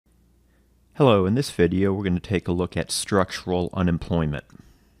Hello, in this video we're going to take a look at structural unemployment.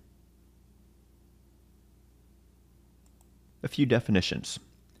 A few definitions.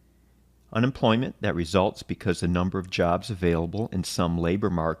 Unemployment that results because the number of jobs available in some labor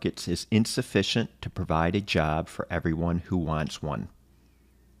markets is insufficient to provide a job for everyone who wants one.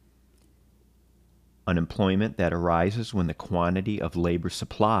 Unemployment that arises when the quantity of labor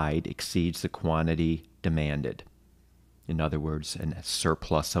supplied exceeds the quantity demanded. In other words, a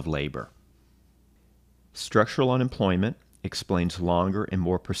surplus of labor. Structural unemployment explains longer and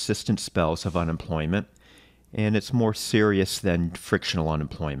more persistent spells of unemployment, and it's more serious than frictional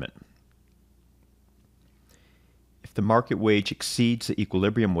unemployment. If the market wage exceeds the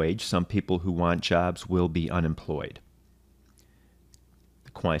equilibrium wage, some people who want jobs will be unemployed.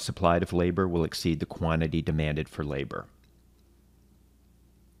 The quantity supplied of labor will exceed the quantity demanded for labor.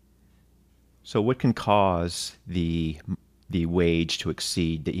 So what can cause the wage to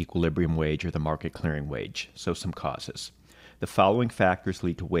exceed the equilibrium wage or the market clearing wage? So some causes. The following factors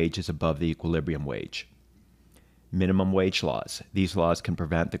lead to wages above the equilibrium wage. Minimum wage laws. These laws can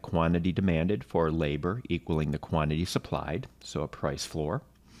prevent the quantity demanded for labor equaling the quantity supplied, so a price floor.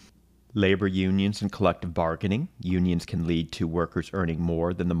 Labor unions and collective bargaining. Unions can lead to workers earning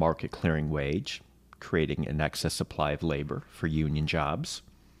more than the market clearing wage, creating an excess supply of labor for union jobs.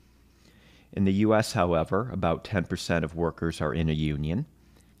 In the U.S., however, about 10% of workers are in a union.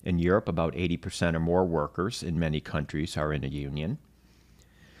 In Europe, about 80% or more workers in many countries are in a union.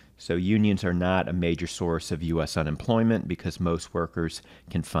 So unions are not a major source of U.S. unemployment because most workers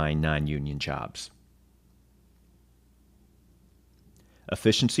can find non-union jobs.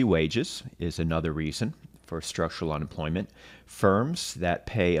 Efficiency wages is another reason for structural unemployment. Firms that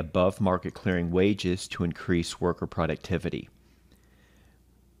pay above market clearing wages to increase worker productivity.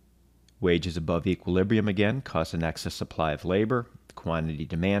 Wages above equilibrium, again, cause an excess supply of labor, the quantity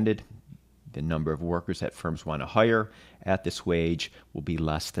demanded. The number of workers that firms want to hire at this wage will be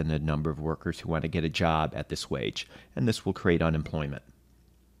less than the number of workers who want to get a job at this wage, and this will create unemployment.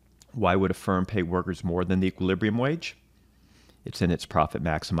 Why would a firm pay workers more than the equilibrium wage? It's in its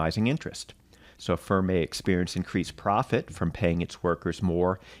profit-maximizing interest. So a firm may experience increased profit from paying its workers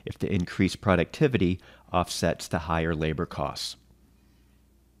more if the increased productivity offsets the higher labor costs.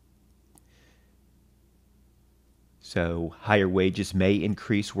 So higher wages may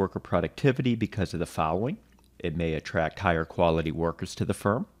increase worker productivity because of the following. It may attract higher quality workers to the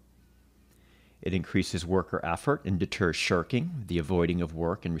firm. It increases worker effort and deters shirking, the avoiding of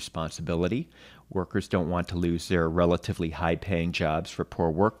work and responsibility. Workers don't want to lose their relatively high-paying jobs for poor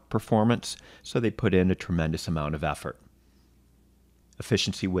work performance, so they put in a tremendous amount of effort.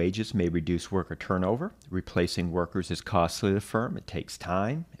 Efficiency wages may reduce worker turnover. Replacing workers is costly to the firm. It takes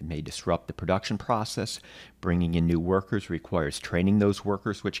time. It may disrupt the production process. Bringing in new workers requires training those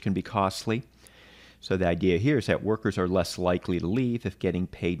workers, which can be costly. So the idea here is that workers are less likely to leave if getting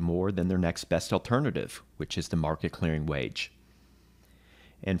paid more than their next best alternative, which is the market clearing wage.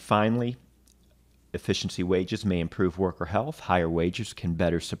 And finally, efficiency wages may improve worker health. Higher wages can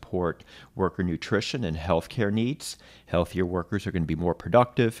better support worker nutrition and healthcare needs. Healthier workers are going to be more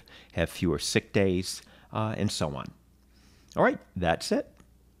productive, have fewer sick days, and so on. All right, that's it.